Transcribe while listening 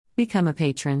Become a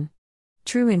patron.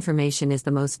 True information is the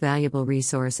most valuable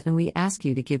resource, and we ask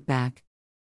you to give back.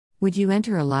 Would you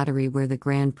enter a lottery where the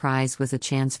grand prize was a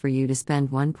chance for you to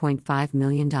spend $1.5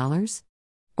 million?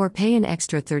 Or pay an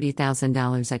extra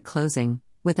 $30,000 at closing,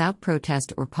 without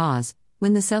protest or pause,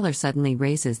 when the seller suddenly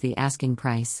raises the asking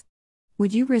price?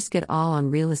 Would you risk it all on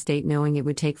real estate knowing it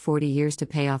would take 40 years to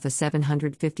pay off a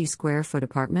 750 square foot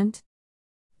apartment?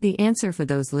 The answer for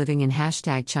those living in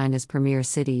China's premier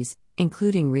cities,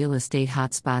 including real estate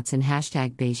hotspots in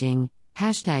Beijing,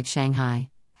 Shanghai,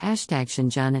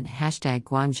 Shenzhen and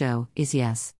Guangzhou, is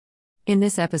yes. In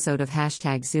this episode of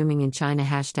Zooming in China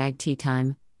Tea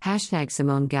Time,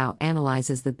 Simone Gao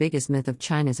analyzes the biggest myth of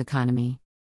China's economy.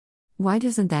 Why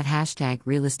doesn't that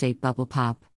real estate bubble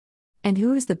pop? And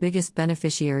who is the biggest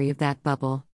beneficiary of that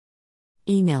bubble?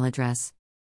 Email address.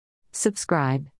 Subscribe.